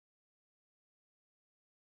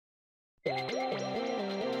Dit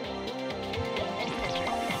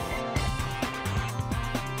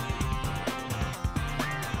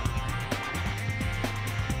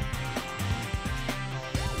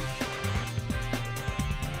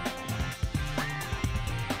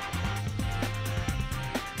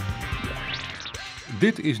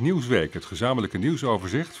is Nieuwsweek, het gezamenlijke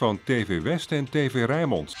nieuwsoverzicht van TV West en TV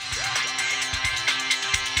Rijnmond.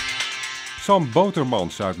 Sam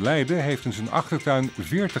Botermans uit Leiden heeft in zijn achtertuin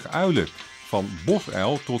 40 uilen. Van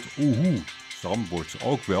bosuil tot oehoe. Sam wordt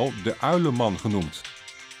ook wel de uilenman genoemd.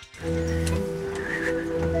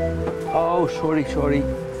 Oh, sorry.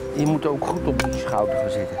 Je moet ook goed op die schouder gaan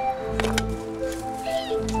zitten.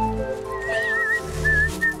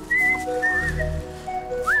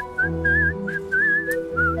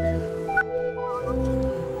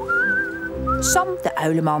 Sam, de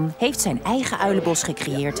uilenman, heeft zijn eigen uilenbos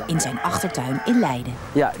gecreëerd in zijn achtertuin in Leiden.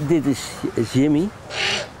 Ja, dit is Jimmy.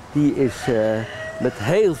 Die is met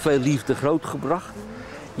heel veel liefde grootgebracht.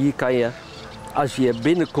 Hier kan je, als je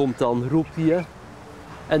binnenkomt, dan roept hij je.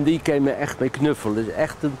 En die kan je me echt mee knuffelen. Dus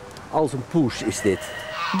echt als een poes is dit.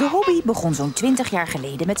 De hobby begon zo'n 20 jaar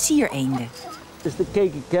geleden met siereenden. Dat is de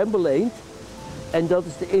Kekie Campbell eend. En dat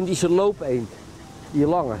is de Indische loopeend. Die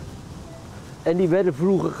lange. En die werden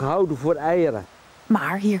vroeger gehouden voor eieren.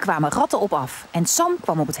 Maar hier kwamen ratten op af en Sam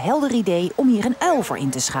kwam op het heldere idee om hier een uil voor in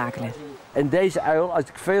te schakelen. En deze uil, als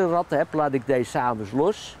ik veel ratten heb, laat ik deze 's avonds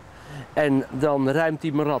los. En dan ruimt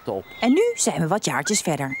hij mijn ratten op. En nu zijn we wat jaartjes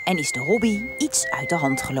verder en is de hobby iets uit de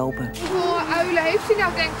hand gelopen. Hoeveel uilen heeft hij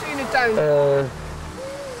nou, denkt u, in de tuin?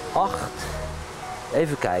 8.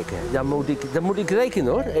 Even kijken. Dan moet ik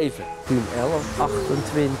rekenen hoor, even. 10, 11,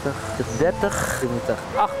 28, 30, 20,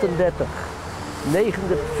 38,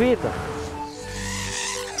 49.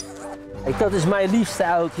 Kijk, dat is mijn liefste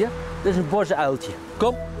uiltje. Dat is een bosuiltje.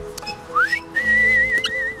 Kom.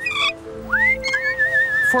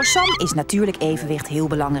 Voor Sam is natuurlijk evenwicht heel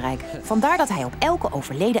belangrijk. Vandaar dat hij op elke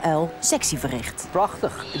overleden uil sectie verricht.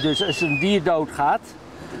 Prachtig. Dus als een dier doodgaat,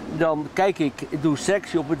 dan kijk ik doe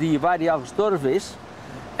sectie op het dier waar hij al gestorven is.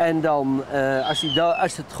 En dan,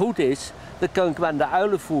 als het goed is, dan kan ik hem aan de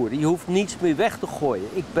uilen voeren. Je hoeft niets meer weg te gooien.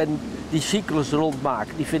 Ik ben die cyclus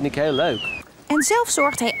rondmaken, die vind ik heel leuk. En zelf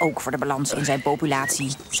zorgt hij ook voor de balans in zijn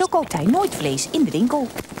populatie. Zo koopt hij nooit vlees in de winkel.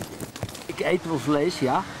 Ik eet wel vlees,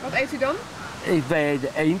 ja. Wat eet u dan? Wij eten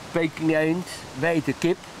eend, Peking eend, wij eten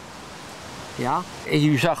kip. Ja. En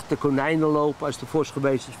je zag de konijnen lopen. Als de vos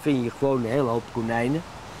geweest is, vind je gewoon een hele hoop konijnen.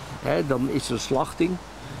 Dan is er een slachting.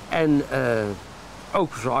 En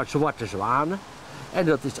ook zwarte zwanen. En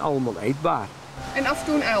dat is allemaal eetbaar. En af en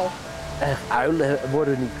toe een uil? Uilen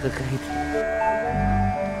worden niet gegeten.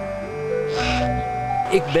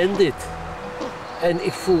 Ik ben dit. En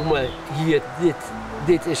ik voel me hier,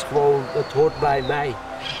 dit is gewoon, het hoort bij mij.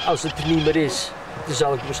 Als het er niet meer is, dan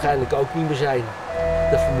zal ik waarschijnlijk ook niet meer zijn.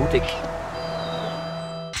 Dat vermoed ik.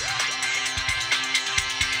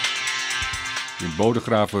 In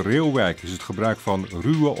Bodegraven-Reeuwijk is het gebruik van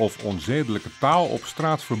ruwe of onzedelijke taal op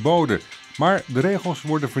straat verboden. Maar de regels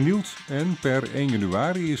worden vernieuwd en per 1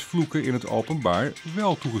 januari is vloeken in het openbaar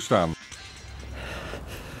wel toegestaan.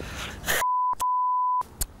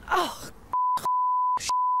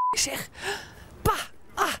 Zeg, pa,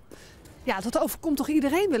 Ja, dat overkomt toch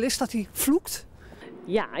iedereen wel eens dat hij vloekt?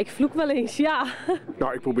 Ja, ik vloek wel eens, ja.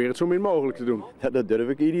 Nou, ik probeer het zo min mogelijk te doen. Ja, dat durf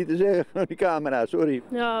ik hier niet te zeggen van die camera, sorry.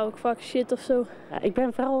 Ja, ook vaak shit of zo. Ja, ik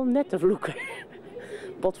ben vooral net te vloeken.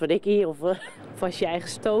 Potverdikkie of als je eigen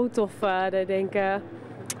stoot of denken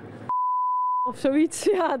of zoiets.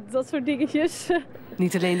 Ja, dat soort dingetjes.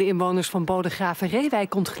 Niet alleen de inwoners van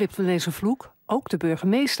Bodegraven-Reeuwijk ontglipt wel eens een vloek, ook de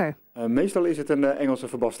burgemeester. Meestal is het een Engelse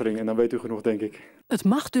verbastering en dan weet u genoeg, denk ik. Het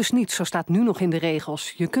mag dus niet, zo staat nu nog in de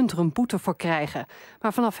regels. Je kunt er een boete voor krijgen.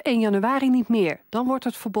 Maar vanaf 1 januari niet meer. Dan wordt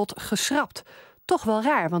het verbod geschrapt. Toch wel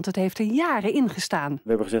raar, want het heeft er jaren ingestaan. We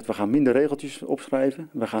hebben gezegd, we gaan minder regeltjes opschrijven.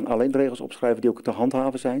 We gaan alleen de regels opschrijven die ook te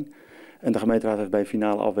handhaven zijn. En de gemeenteraad heeft bij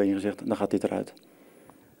finale afweging gezegd, dan gaat dit eruit.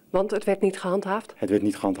 Want het werd niet gehandhaafd? Het werd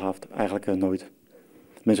niet gehandhaafd, eigenlijk nooit.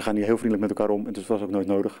 Mensen gaan hier heel vriendelijk met elkaar om en dus was ook nooit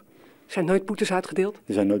nodig. Er zijn nooit boetes uitgedeeld?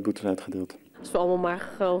 Er zijn nooit boetes uitgedeeld. Als we allemaal maar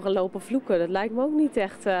gewoon gaan lopen vloeken, dat lijkt me ook niet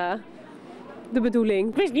echt de bedoeling.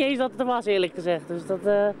 Ik wist niet eens dat het er was, eerlijk gezegd. Dus dat,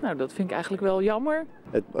 Nou, dat vind ik eigenlijk wel jammer.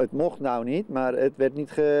 Het mocht nou niet, maar het werd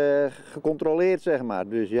niet gecontroleerd, zeg maar.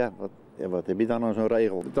 Dus ja, wat heb je dan aan zo'n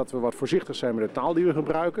regel? Dat we wat voorzichtig zijn met de taal die we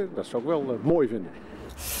gebruiken, dat zou ik wel mooi vinden.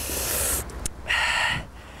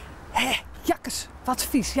 Jakkes, wat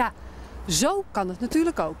vies. Ja, zo kan het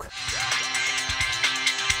natuurlijk ook.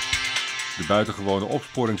 De buitengewone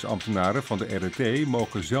opsporingsambtenaren van de RET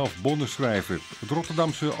mogen zelf bonnen schrijven. Het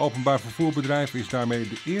Rotterdamse openbaar vervoerbedrijf is daarmee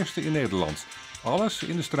de eerste in Nederland. Alles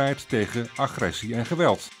in de strijd tegen agressie en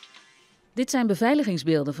geweld. Dit zijn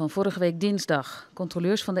beveiligingsbeelden van vorige week dinsdag.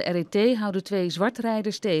 Controleurs van de RET houden 2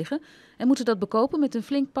 zwartrijders tegen en moeten dat bekopen met een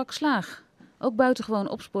flink pak slaag. Ook buitengewoon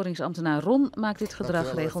opsporingsambtenaar Ron maakt dit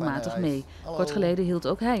gedrag regelmatig mee. Kort geleden hield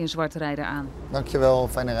ook hij een zwartrijder aan. Dankjewel,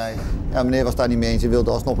 fijne reis. Ja, meneer was daar niet mee eens. Hij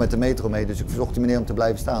wilde alsnog met de metro mee, dus ik verzocht die meneer om te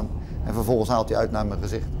blijven staan. En vervolgens haalt hij uit naar mijn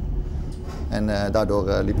gezicht. En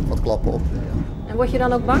daardoor liep ik wat klappen op. En word je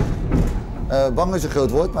dan ook bang? Bang is een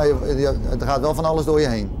groot woord, maar er gaat wel van alles door je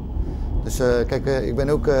heen. Dus kijk, ik ben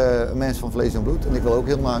ook een mens van vlees en bloed en ik wil ook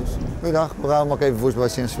heel naar huis. Goeiedag, mevrouw, mag ik even voetbal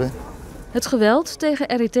sinds we. Het geweld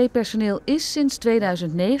tegen RET-personeel is sinds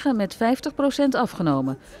 2009 met 50%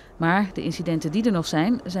 afgenomen. Maar de incidenten die er nog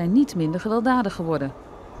zijn niet minder gewelddadig geworden.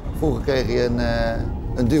 Vroeger kreeg je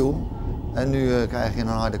een duw en nu krijg je een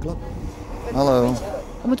harde klap. Hallo.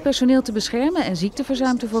 Om het personeel te beschermen en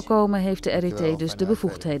ziekteverzuim te voorkomen heeft de RET dus de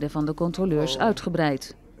bevoegdheden van de controleurs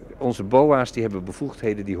uitgebreid. Onze BOA's die hebben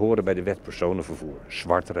bevoegdheden die horen bij de wet personenvervoer.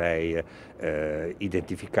 Zwartrijden,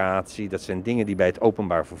 identificatie, dat zijn dingen die bij het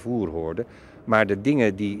openbaar vervoer hoorden. Maar de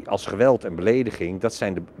dingen die als geweld en belediging, dat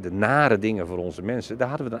zijn de nare dingen voor onze mensen. Daar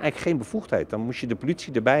hadden we dan eigenlijk geen bevoegdheid. Dan moest je de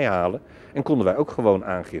politie erbij halen en konden wij ook gewoon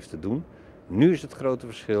aangifte doen. Nu is het grote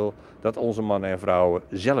verschil dat onze mannen en vrouwen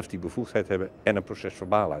zelf die bevoegdheid hebben en een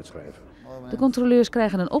procesverbaal uitschrijven. De controleurs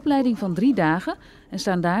krijgen een opleiding van 3 dagen en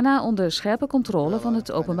staan daarna onder scherpe controle van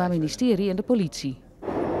het Openbaar Ministerie en de politie.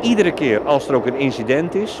 Iedere keer als er ook een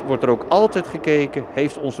incident is, wordt er ook altijd gekeken,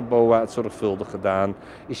 heeft onze BOA het zorgvuldig gedaan,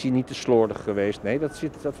 is hij niet te slordig geweest? Nee,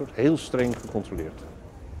 dat wordt heel streng gecontroleerd.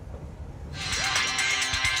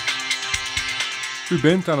 U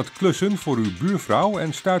bent aan het klussen voor uw buurvrouw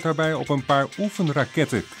en stuit daarbij op een paar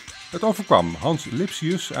oefenraketten. Het overkwam Hans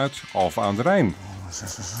Lipsius uit Alphen aan de Rijn.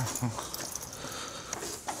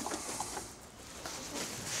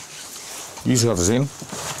 Hier zat het in.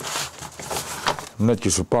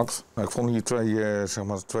 Netjes verpakt. Ik vond hier twee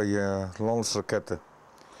landingsraketten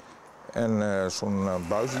en zo'n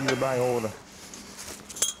buis die erbij hoorde.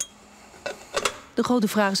 De grote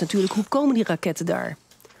vraag is natuurlijk, hoe komen die raketten daar?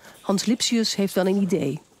 Hans Lipsius heeft wel een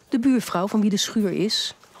idee. De buurvrouw van wie de schuur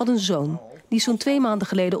is, had een zoon. Die is zo'n 2 maanden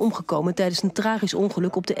geleden omgekomen tijdens een tragisch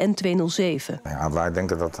ongeluk op de N207. Ja, wij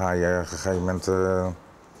denken dat hij op een gegeven moment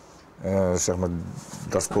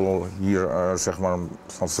dat spul hier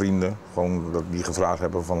van vrienden, gewoon dat die gevraagd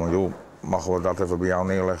hebben van joh, mogen we dat even bij jou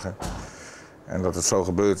neerleggen? En dat het zo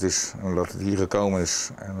gebeurd is en dat het hier gekomen is.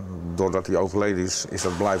 En doordat hij overleden is, is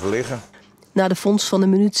dat blijven liggen. Na de vondst van de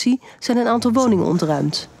munitie zijn een aantal woningen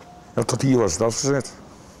ontruimd. Ja, tot hier was het afgezet.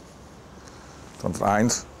 Tot het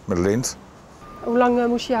eind, met lint. Hoe lang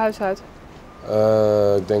moest je huis uit?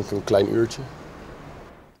 Ik denk een klein uurtje.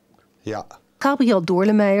 Ja. Gabriel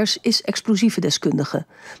Doorlemeijers is explosievendeskundige.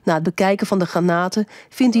 Na het bekijken van de granaten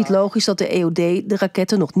vindt hij het logisch dat de EOD de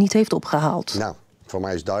raketten nog niet heeft opgehaald. Nou, voor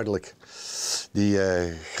mij is duidelijk. Die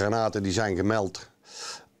granaten die zijn gemeld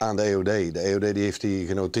aan de EOD. De EOD die heeft die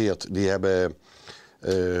genoteerd. Die hebben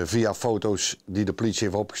via foto's die de politie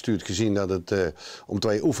heeft opgestuurd gezien dat het om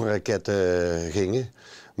 2 oefenraketten gingen.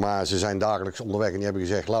 Maar ze zijn dagelijks onderweg en die hebben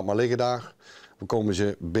gezegd laat maar liggen daar. We komen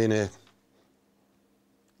ze binnen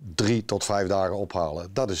 3 tot 5 dagen ophalen.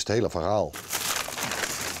 Dat is het hele verhaal.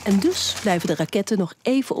 En dus blijven de raketten nog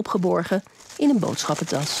even opgeborgen in een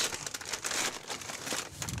boodschappentas.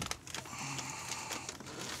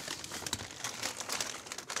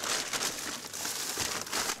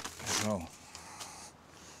 Zo.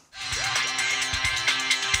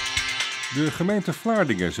 De gemeente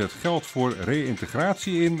Vlaardingen zet geld voor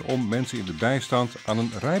reïntegratie in om mensen in de bijstand aan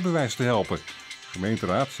een rijbewijs te helpen. De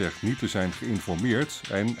gemeenteraad zegt niet te zijn geïnformeerd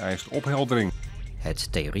en eist opheldering.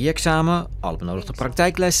 Het theorie-examen, alle benodigde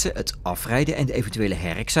praktijklessen, het afrijden en de eventuele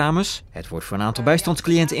herexamens. Het wordt voor een aantal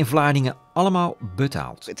bijstandscliënten in Vlaardingen allemaal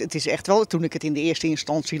betaald. Het is echt wel, toen ik het in de eerste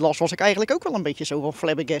instantie las, was ik eigenlijk ook wel een beetje zo van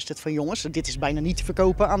flabbergasted van jongens. Dit is bijna niet te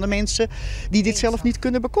verkopen aan de mensen die dit zelf niet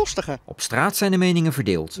kunnen bekostigen. Op straat zijn de meningen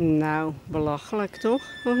verdeeld. Nou, belachelijk toch?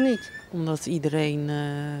 Of niet? Omdat iedereen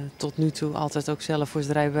tot nu toe altijd ook zelf voor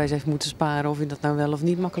zijn rijbewijs heeft moeten sparen of je dat nou wel of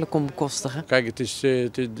niet makkelijk kon bekostigen. Kijk, het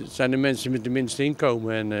zijn de mensen met de minste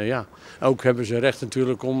inkomen en ook hebben ze recht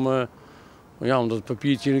natuurlijk om dat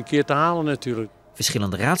papiertje een keer te halen natuurlijk.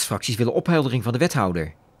 Verschillende raadsfracties willen opheldering van de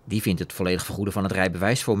wethouder. Die vindt het volledig vergoeden van het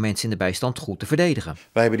rijbewijs voor mensen in de bijstand goed te verdedigen.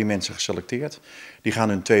 Wij hebben die mensen geselecteerd. Die gaan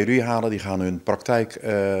hun theorie halen, die gaan hun praktijk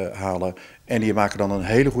halen en die maken dan een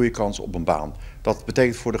hele goede kans op een baan. Dat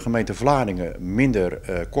betekent voor de gemeente Vlaardingen minder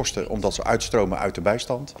kosten omdat ze uitstromen uit de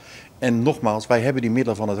bijstand. En nogmaals, wij hebben die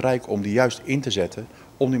middelen van het Rijk om die juist in te zetten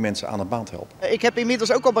om die mensen aan de baan te helpen. Ik heb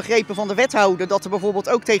inmiddels ook al begrepen van de wethouder dat er bijvoorbeeld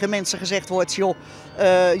ook tegen mensen gezegd wordt, joh,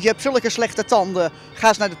 je hebt zulke slechte tanden, ga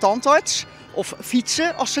eens naar de tandarts. Of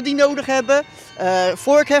fietsen als ze die nodig hebben.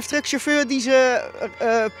 Vorkheftruckchauffeur die ze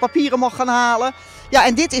papieren mag gaan halen. Ja,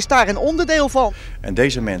 en dit is daar een onderdeel van. En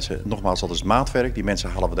deze mensen, nogmaals, dat is maatwerk. Die mensen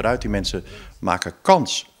halen we eruit. Die mensen maken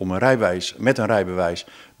kans om met een rijbewijs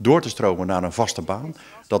door te stromen naar een vaste baan.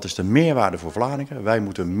 Dat is de meerwaarde voor Vlaardingen. Wij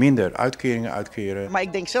moeten minder uitkeringen uitkeren. Maar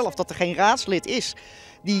ik denk zelf dat er geen raadslid is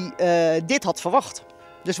die dit had verwacht.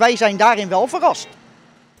 Dus wij zijn daarin wel verrast.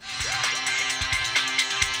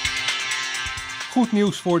 Goed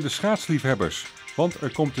nieuws voor de schaatsliefhebbers, want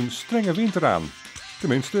er komt een strenge winter aan.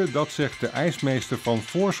 Tenminste, dat zegt de ijsmeester van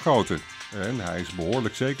Voorschoten. En hij is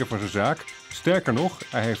behoorlijk zeker van zijn zaak. Sterker nog,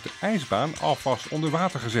 hij heeft de ijsbaan alvast onder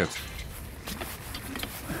water gezet.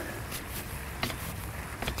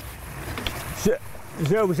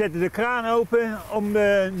 Zo, we zetten de kraan open om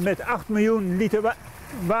met 8 miljoen liter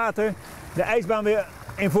water de ijsbaan weer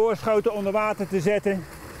in Voorschoten onder water te zetten.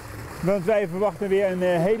 Want wij verwachten weer een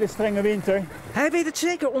hele strenge winter. Hij weet het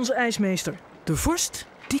zeker, onze ijsmeester. De vorst,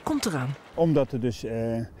 die komt eraan. Omdat er dus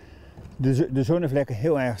de zonnevlekken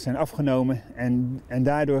heel erg zijn afgenomen. En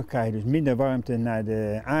daardoor krijg je dus minder warmte naar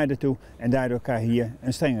de aarde toe. En daardoor krijg je hier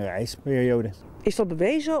een strengere ijsperiode. Is dat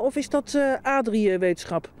bewezen of is dat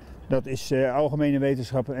Adrie-wetenschap? Dat is algemene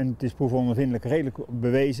wetenschap en het is proefondervindelijk redelijk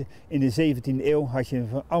bewezen. In de 17e eeuw had je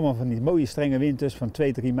allemaal van die mooie strenge winters van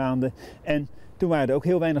 2-3 maanden. En toen waren er ook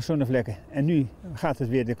heel weinig zonnevlekken. En nu gaat het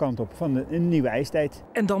weer de kant op van een nieuwe ijstijd.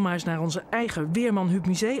 En dan maar eens naar onze eigen weerman Huub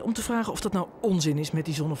Musee om te vragen of dat nou onzin is met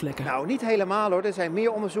die zonnevlekken. Nou, niet helemaal hoor. Er zijn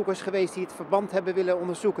meer onderzoekers geweest die het verband hebben willen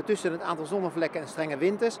onderzoeken tussen het aantal zonnevlekken en strenge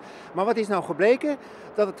winters. Maar wat is nou gebleken?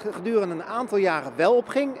 Dat het gedurende een aantal jaren wel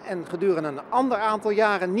opging en gedurende een ander aantal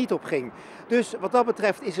jaren niet opging. Dus wat dat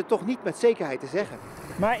betreft is het toch niet met zekerheid te zeggen.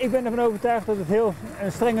 Maar ik ben ervan overtuigd dat het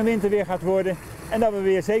een strenge winter weer gaat worden. En dat we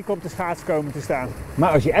weer zeker op de schaats komen te staan.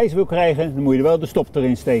 Maar als je ijs wil krijgen, dan moet je er wel de stop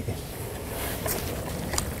erin steken.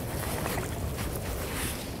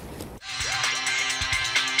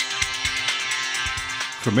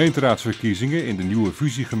 Gemeenteraadsverkiezingen in de nieuwe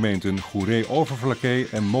fusiegemeenten Goeree-Overflakkee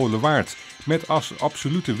en Molenwaard. Met als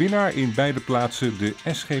absolute winnaar in beide plaatsen de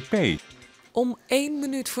SGP. Om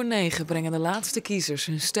 9:01 brengen de laatste kiezers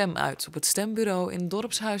hun stem uit op het stembureau in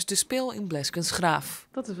dorpshuis De Spil in Bleskensgraaf.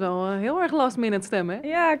 Dat is wel heel erg last minute stemmen, hè?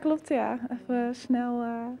 Ja, klopt, ja. Even snel,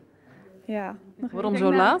 ja. Waarom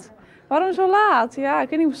zo laat? Waarom zo laat? Ja, ik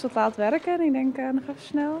weet niet, moest tot laat werken en ik denk nog even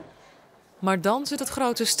snel. Maar dan zit het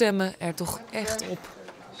grote stemmen er toch echt op.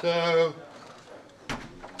 Zo,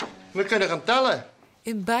 we kunnen gaan tellen.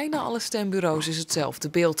 In bijna alle stembureaus is hetzelfde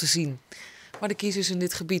beeld te zien. Waar de kiezers in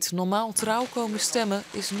dit gebied normaal trouw komen stemmen,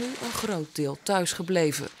 is nu een groot deel thuis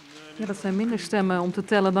gebleven. Ja, dat zijn minder stemmen om te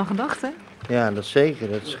tellen dan gedacht, hè? Ja, dat is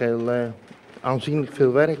zeker. Dat is heel aanzienlijk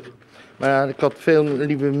veel werk. Maar ja, ik had veel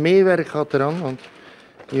liever meer werk gehad eraan, want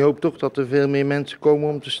je hoopt toch dat er veel meer mensen komen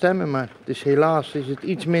om te stemmen. Maar helaas is het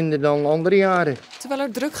iets minder dan andere jaren. Terwijl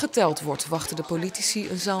er druk geteld wordt, wachten de politici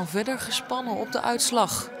een zaal verder gespannen op de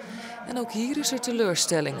uitslag. En ook hier is er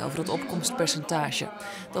teleurstelling over het opkomstpercentage,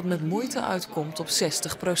 dat met moeite uitkomt op 60%.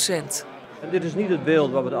 Dit is niet het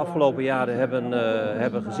beeld wat we de afgelopen jaren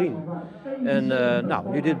hebben gezien. En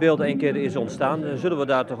nu dit beeld één keer is ontstaan, dan zullen we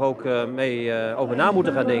daar toch ook over na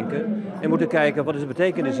moeten gaan denken. En moeten kijken wat is de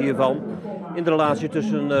betekenis hiervan in de relatie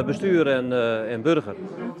tussen bestuur en burger.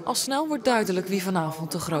 Al snel wordt duidelijk wie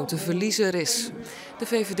vanavond de grote verliezer is. De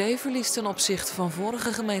VVD verliest ten opzichte van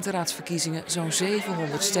vorige gemeenteraadsverkiezingen zo'n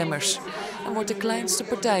 700 stemmers. En wordt de kleinste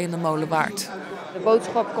partij in de Molenwaard. De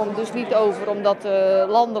boodschap komt dus niet over omdat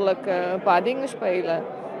landelijk een paar dingen spelen.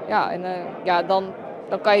 Ja, en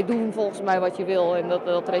dan kan je doen volgens mij wat je wil en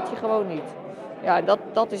dat red je gewoon niet. Ja,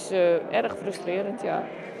 dat is erg frustrerend, ja.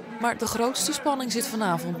 Maar de grootste spanning zit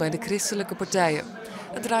vanavond bij de christelijke partijen.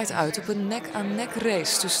 Het draait uit op een nek-aan-nek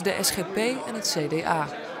race tussen de SGP en het CDA.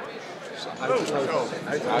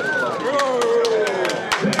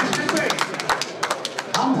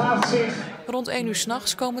 Rond 1 uur 's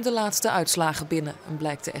nachts komen de laatste uitslagen binnen en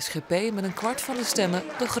blijkt de SGP met een kwart van de stemmen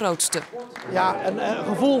de grootste. Ja, een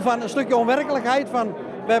gevoel van een stukje onwerkelijkheid. Van,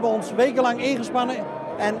 we hebben ons wekenlang ingespannen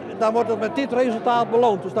en dan wordt het met dit resultaat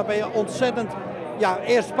beloond. Dus dan ben je ontzettend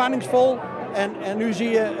eerst spanningsvol en nu zie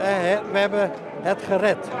je, we hebben het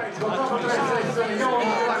gered.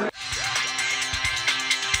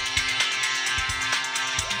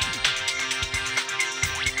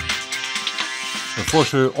 Een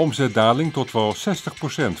forse omzetdaling tot wel 60%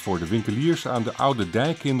 voor de winkeliers aan de Oude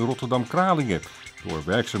Dijk in Rotterdam-Kralingen. Door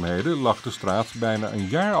werkzaamheden lag de straat bijna een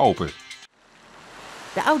jaar open.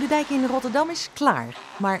 De Oude Dijk in Rotterdam is klaar,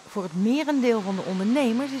 maar voor het merendeel van de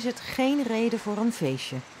ondernemers is het geen reden voor een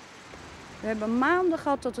feestje. We hebben maanden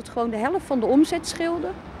gehad dat het gewoon de helft van de omzet scheelde.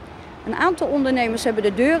 Een aantal ondernemers hebben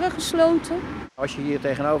de deuren gesloten. Als je hier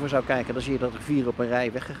tegenover zou kijken, dan zie je dat er 4 op een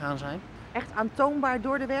rij weggegaan zijn. Echt aantoonbaar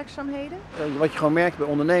door de werkzaamheden? Wat je gewoon merkt bij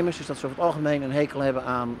ondernemers is dat ze over het algemeen een hekel hebben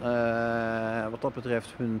aan, wat dat betreft,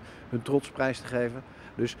 hun trots prijs te geven.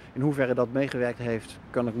 Dus in hoeverre dat meegewerkt heeft,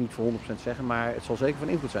 kan ik niet voor 100% zeggen, maar het zal zeker van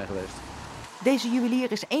invloed zijn geweest. Deze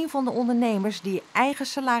juwelier is een van de ondernemers die eigen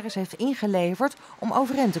salaris heeft ingeleverd om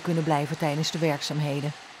overeind te kunnen blijven tijdens de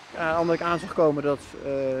werkzaamheden. Omdat ik aan zag komen dat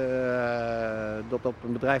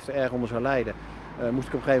een bedrijf er erg onder zou lijden, moest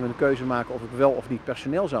ik op een gegeven moment een keuze maken of ik wel of niet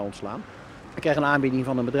personeel zou ontslaan. Ik kreeg een aanbieding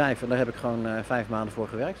van een bedrijf en daar heb ik gewoon 5 maanden voor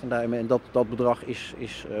gewerkt. En dat bedrag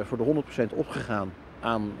is voor de 100% opgegaan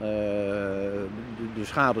aan de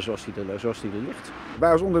schade zoals die er ligt.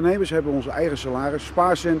 Wij als ondernemers hebben onze eigen salaris,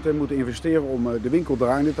 spaarcenten moeten investeren om de winkel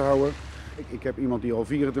draaiende te houden. Ik heb iemand die al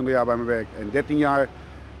 24 jaar bij me werkt en 13 jaar.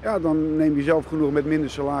 Ja, dan neem je zelf genoeg met minder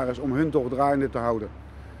salaris om hun toch draaiende te houden.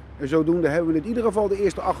 En zodoende hebben we in ieder geval de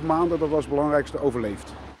eerste 8 maanden, dat was het belangrijkste,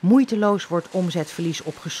 overleefd. Moeiteloos wordt omzetverlies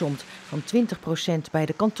opgesomd. Van 20% bij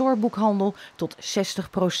de kantoorboekhandel tot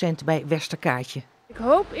 60% bij Westerkaartje. Ik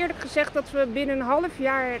hoop eerlijk gezegd dat we binnen een half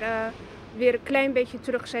jaar weer een klein beetje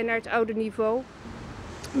terug zijn naar het oude niveau.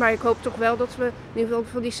 Maar ik hoop toch wel dat we in ieder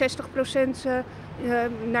geval van die 60%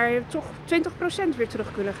 naar toch 20% weer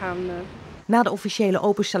terug kunnen gaan. Na de officiële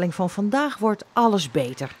openstelling van vandaag wordt alles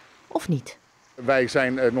beter. Of niet? Wij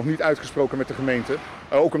zijn nog niet uitgesproken met de gemeente.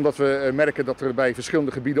 Ook omdat we merken dat er bij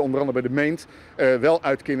verschillende gebieden, onder andere bij de Meent, wel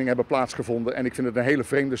uitkeringen hebben plaatsgevonden. En ik vind het een hele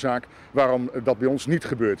vreemde zaak waarom dat bij ons niet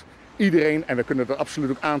gebeurt. Iedereen, en we kunnen dat absoluut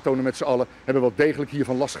ook aantonen met z'n allen, hebben wel degelijk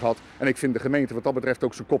hiervan last gehad. En ik vind de gemeente wat dat betreft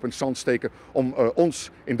ook zijn kop in het zand steken om ons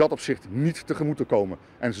in dat opzicht niet tegemoet te komen.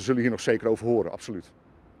 En ze zullen hier nog zeker over horen, absoluut.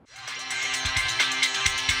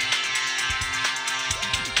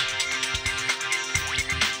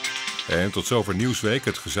 En tot zover Nieuwsweek,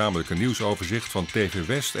 het gezamenlijke nieuwsoverzicht van TV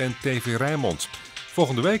West en TV Rijnmond.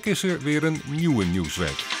 Volgende week is er weer een nieuwe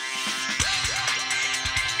Nieuwsweek.